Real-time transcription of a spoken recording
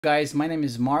Guys, my name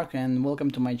is Mark and welcome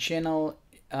to my channel.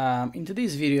 In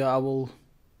today's video I will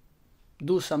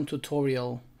do some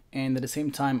tutorial and at the same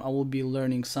time I will be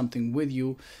learning something with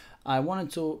you. I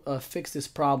wanted to fix this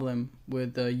problem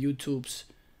with YouTube's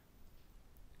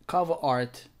cover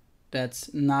art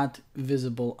that's not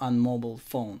visible on mobile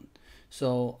phone.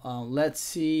 So let's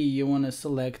see, you want to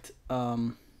select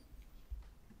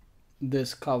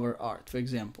this cover art, for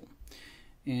example,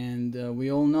 and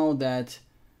we all know that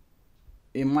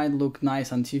it might look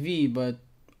nice on TV, but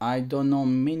I don't know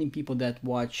many people that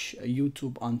watch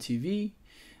YouTube on TV.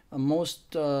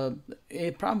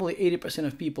 Probably 80%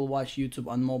 of people watch YouTube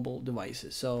on mobile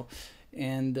devices. So,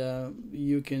 and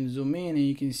you can zoom in and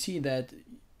you can see that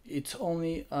it's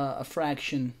only a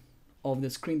fraction of the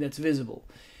screen that's visible.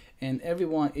 And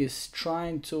everyone is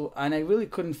trying to, and I really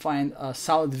couldn't find a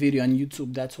solid video on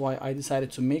YouTube. That's why I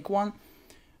decided to make one,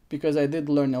 because I did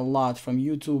learn a lot from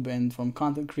YouTube and from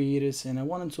content creators, and I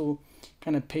wanted to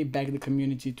kind of pay back the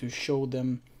community to show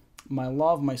them my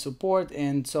love, my support.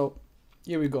 And so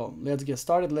here we go. Let's get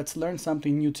started. Let's learn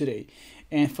something new today.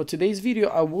 And for today's video,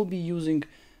 I will be using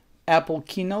Apple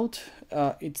Keynote.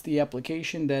 It's the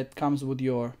application that comes with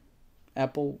your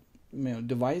Apple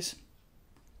device.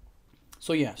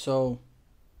 So yeah, so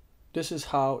this is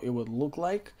how it would look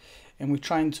like, and we're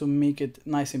trying to make it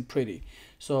nice and pretty.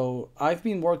 So I've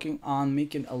been working on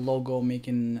making a logo,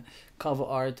 making cover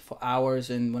art for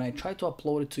hours, and when I tried to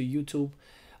upload it to YouTube,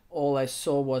 all I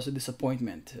saw was a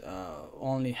disappointment.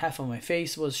 Only half of my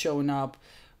face was showing up,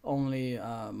 only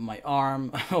my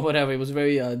arm or whatever. It was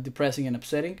very depressing and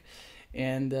upsetting.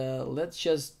 And let's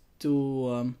just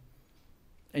do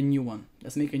a new one.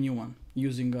 Let's make a new one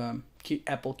using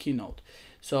Apple Keynote.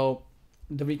 So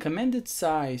the recommended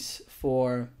size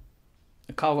for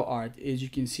a cover art, as you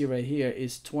can see right here,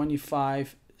 is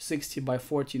 2560 by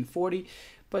 1440.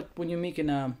 But when you're making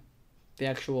the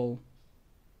actual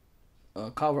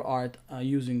cover art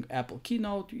using Apple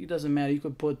Keynote, it doesn't matter. You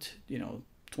could put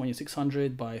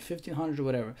 2600 by 1500,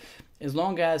 whatever, as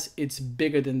long as it's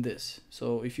bigger than this.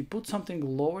 So if you put something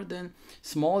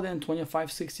smaller than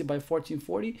 2560 by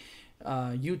 1440,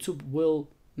 YouTube will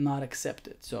not accept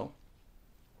it. So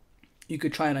you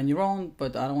could try it on your own,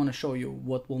 but I don't want to show you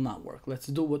what will not work. Let's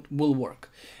do what will work.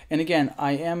 And again,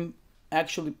 I am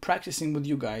actually practicing with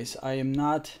you guys. I am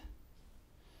not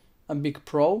a big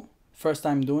pro. First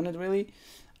time doing it, really.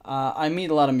 I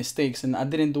made a lot of mistakes and I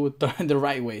didn't do it the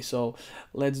right way. So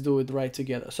let's do it right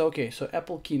together. So okay, so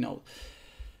Apple Keynote.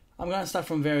 I'm gonna start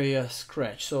from very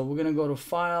scratch. So we're gonna go to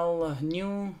File,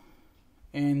 New,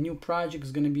 and New Project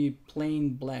is gonna be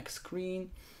plain black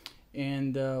screen.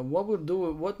 And what we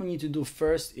need to do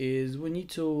first is we need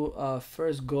to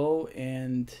first go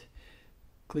and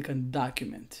click on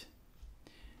Document.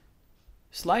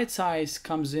 Slide size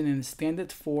comes in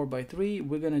standard 4:3.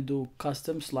 We're gonna do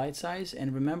custom slide size,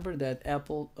 and remember that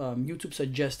YouTube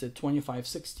suggested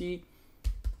 2560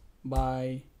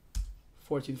 by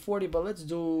 1440, but let's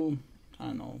do, I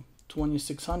don't know,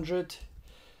 2600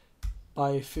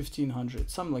 by 1500,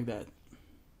 something like that.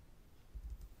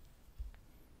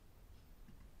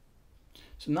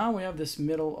 So now we have this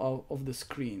middle of the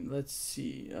screen. Let's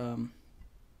see.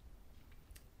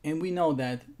 And we know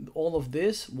that all of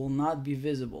this will not be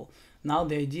visible. Now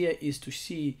the idea is to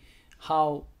see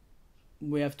how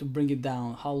we have to bring it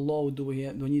down. How low do we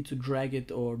need to drag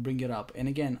it or bring it up? And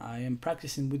again, I am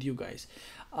practicing with you guys.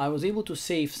 I was able to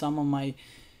save some of my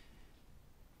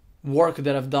work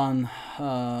that I've done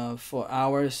for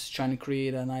hours trying to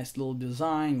create a nice little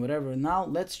design, whatever. Now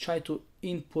let's try to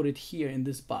input it here in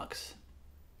this box.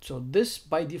 So this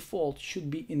by default should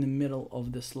be in the middle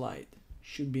of the slide.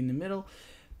 Should be in the middle.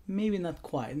 Maybe not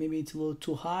quite. Maybe it's a little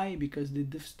too high because the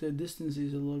distance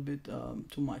is a little bit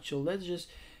too much. So let's just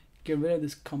get rid of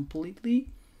this completely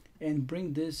and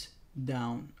bring this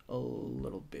down a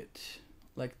little bit.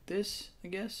 Like this, I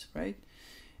guess, right?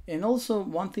 And also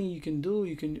one thing you can do,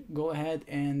 you can go ahead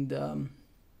and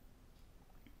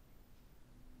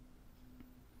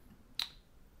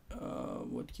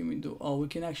what can we do? Oh, we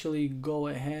can actually go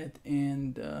ahead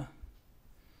and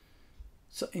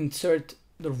so insert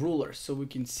the ruler so we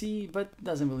can see, but it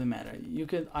doesn't really matter. You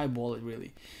can eyeball it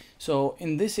really. So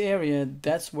in this area,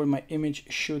 that's where my image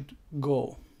should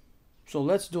go. So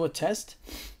let's do a test.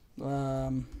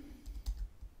 Something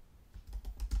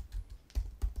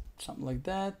like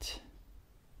that.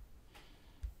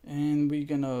 And we're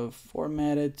gonna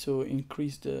format it to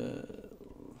increase the,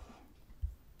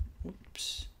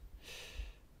 oops.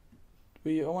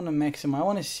 I want to maximize. I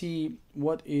want to see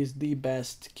what is the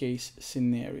best case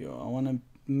scenario. I want to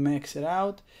max it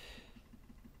out.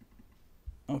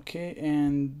 Okay,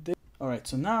 and all right,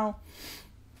 so now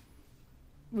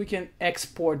we can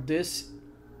export this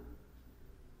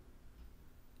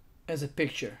as a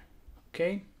picture.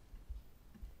 Okay,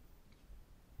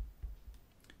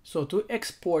 so to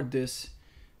export this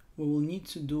we will need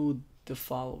to do the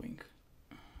following.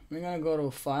 We're gonna go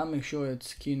to File, make sure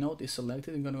it's Keynote is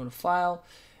selected. You're gonna go to File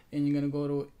and you're gonna go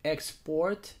to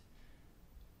Export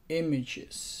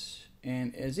Images,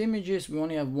 and as images we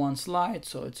only have one slide,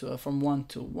 so it's from 1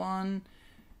 to 1.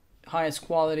 Highest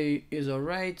quality is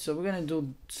alright, so we're gonna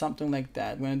do something like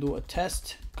that. We're gonna do a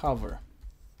test cover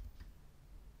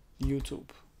YouTube.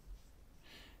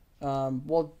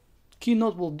 What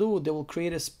Keynote will do, they will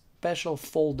create a special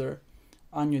folder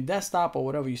on your desktop or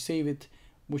whatever you save it,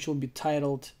 which will be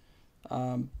titled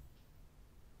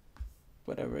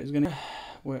whatever is gonna,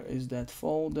 where is that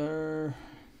folder?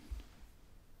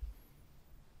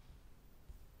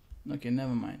 Okay,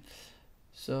 never mind.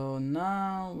 So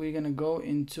now we're gonna go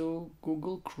into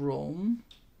Google Chrome,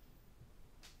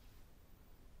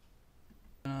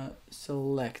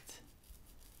 select,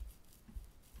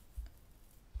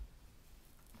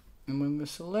 and when we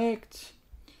select,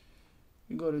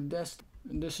 we go to desktop,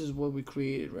 and this is what we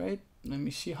created, right? Let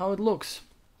me see how it looks.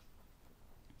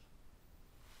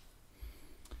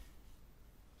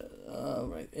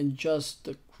 Right, adjust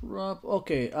the crop.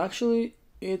 Okay, actually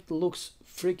it looks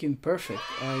freaking perfect.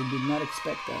 I did not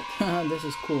expect that. This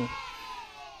is cool.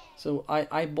 So I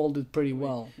eyeballed it pretty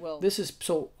well. This is,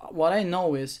 so what I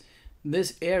know is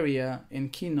this area in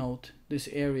Keynote, this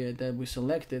area that we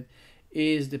selected,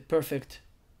 is the perfect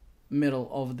middle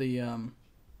of the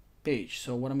page.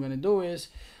 So what I'm gonna do is,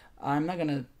 I'm not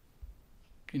gonna,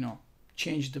 you know,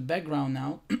 change the background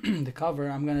now, the cover.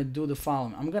 I'm gonna do the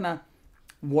following. I'm gonna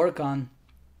work on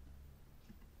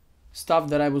stuff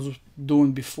that I was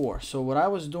doing before. So what I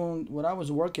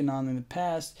was working on in the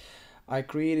past, I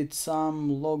created some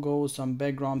logos, some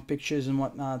background pictures and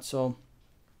whatnot. So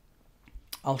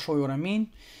I'll show you what I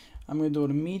mean. I'm gonna do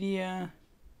the media,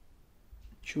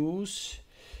 choose.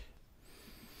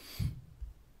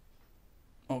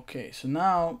 Okay, so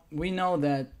now we know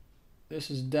that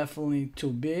this is definitely too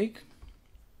big,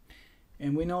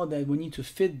 and we know that we need to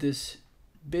fit this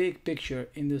big picture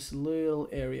in this little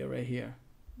area right here.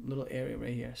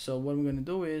 So what we're gonna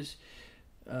do is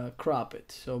crop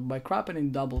it. So by cropping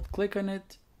it, double click on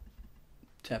it,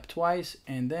 tap twice,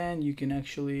 and then you can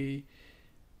actually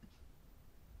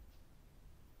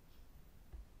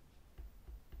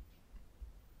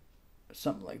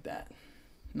something like that.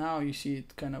 Now you see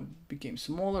it kind of became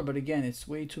smaller, but again, it's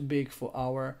way too big for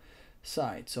our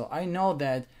site. So I know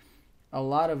that a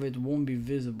lot of it won't be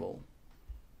visible,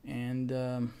 and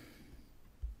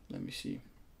let me see.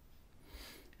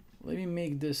 Let me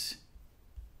make this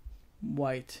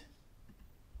white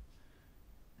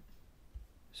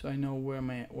so I know where I'm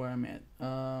at.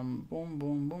 Boom,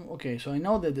 boom, boom. Okay, so I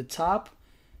know that the top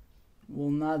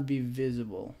will not be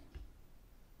visible.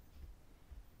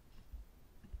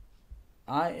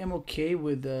 I am okay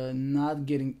with not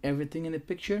getting everything in the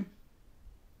picture,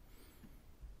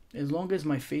 as long as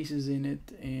my face is in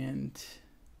it. And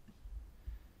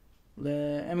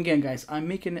again, guys, I'm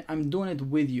doing it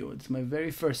with you. It's my very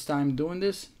first time doing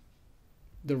this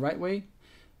the right way.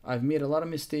 I've made a lot of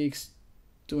mistakes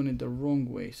doing it the wrong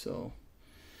way, so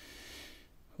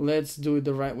let's do it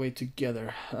the right way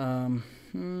together. And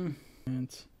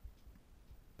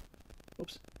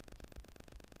oops.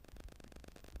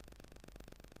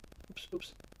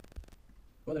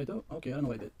 What did I do? Okay, I don't know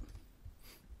what I did.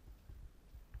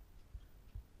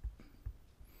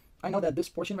 I know that this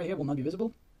portion right here will not be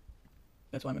visible.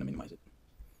 That's why I'm going to minimize it.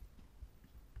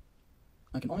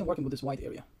 I can only work with this white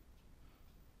area.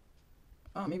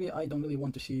 Maybe I don't really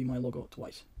want to see my logo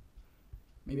twice.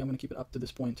 Maybe I'm going to keep it up to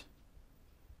this point.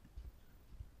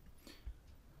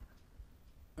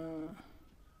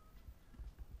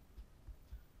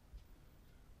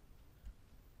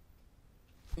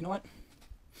 You know what?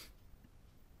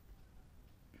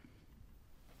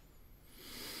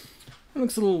 It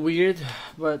looks a little weird,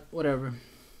 but whatever.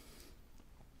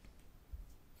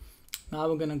 Now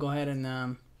we're gonna go ahead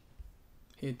and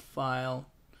hit File,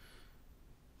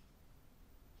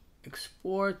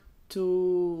 Export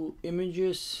to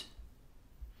Images.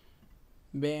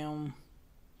 Bam.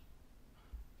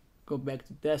 Go back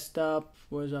to Desktop.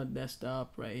 Where's our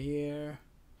desktop? Right here.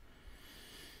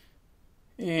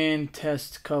 And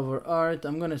test cover art.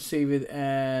 I'm gonna save it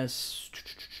as,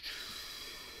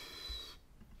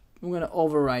 I'm gonna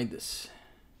override this,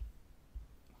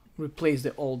 replace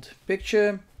the old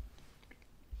picture,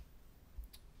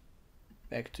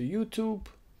 back to YouTube,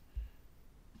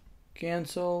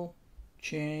 cancel,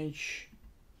 change,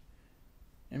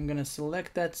 I'm gonna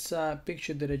select that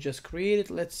picture that I just created.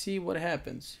 Let's see what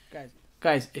happens,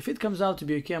 guys. If it comes out to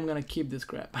be okay, I'm gonna keep this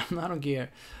crap. I don't care.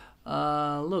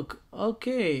 Look,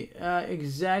 okay,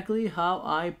 exactly how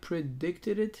I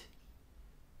predicted it.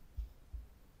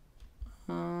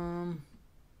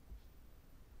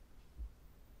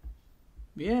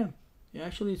 Yeah,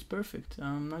 actually it's perfect.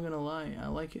 I'm not gonna lie, I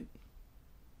like it.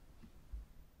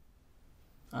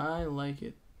 I like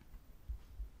it.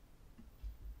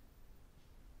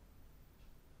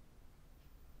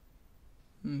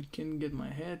 Can get my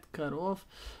head cut off.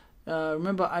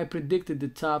 Remember, I predicted the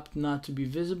top not to be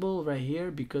visible right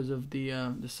here because of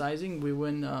the sizing. We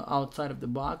went outside of the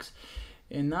box.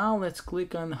 And now let's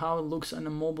click on how it looks on a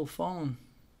mobile phone.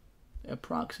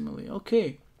 Approximately.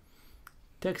 Okay.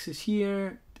 Text is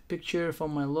here. The picture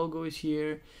from my logo is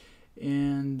here.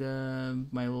 And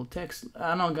my little text. I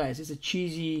don't know, guys. It's a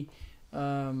cheesy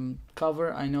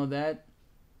cover. I know that.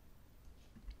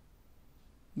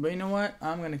 But you know what?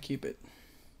 I'm going to keep it.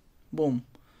 Boom.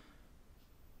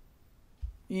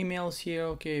 Emails here.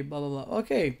 Okay, blah, blah, blah.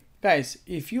 Okay, guys.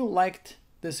 If you liked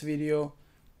this video,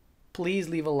 please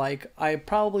leave a like. I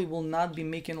probably will not be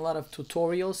making a lot of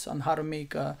tutorials on how to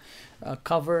make a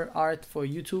cover art for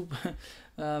YouTube,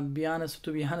 to be honest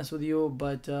with you,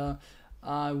 but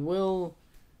I will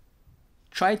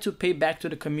try to pay back to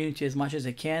the community as much as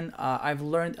I can. I've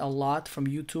learned a lot from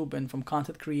YouTube and from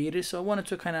content creators, so I wanted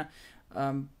to kind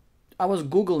of I was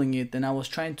Googling it and I was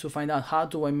trying to find out how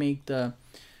do I make the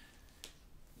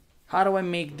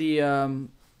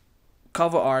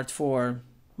cover art for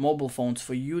mobile phones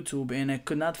for YouTube, and I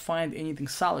could not find anything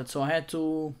solid, so I had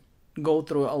to go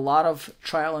through a lot of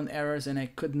trial and errors, and I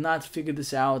could not figure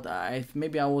this out.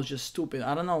 Maybe I was just stupid.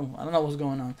 I don't know what's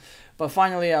going on, but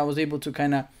finally I was able to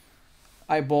kind of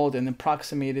eyeball it and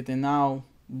approximate it, and now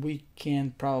we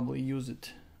can probably use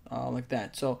it like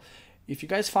that. So if you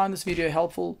guys found this video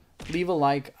helpful, leave a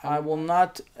like. I will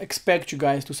not expect you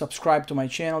guys to subscribe to my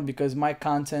channel because my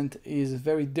content is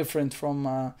very different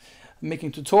from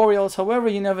making tutorials. However,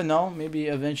 you never know, maybe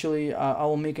eventually I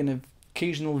will make an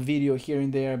occasional video here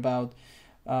and there about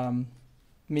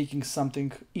making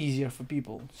something easier for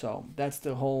people. So that's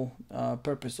the whole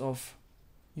purpose of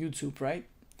YouTube, right?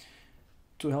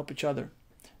 To help each other.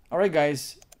 Alright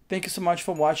guys, thank you so much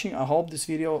for watching. I hope this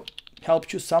video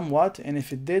helped you somewhat, and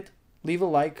if it did, leave a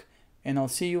like, and I'll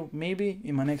see you maybe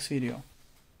in my next video.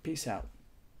 Peace out.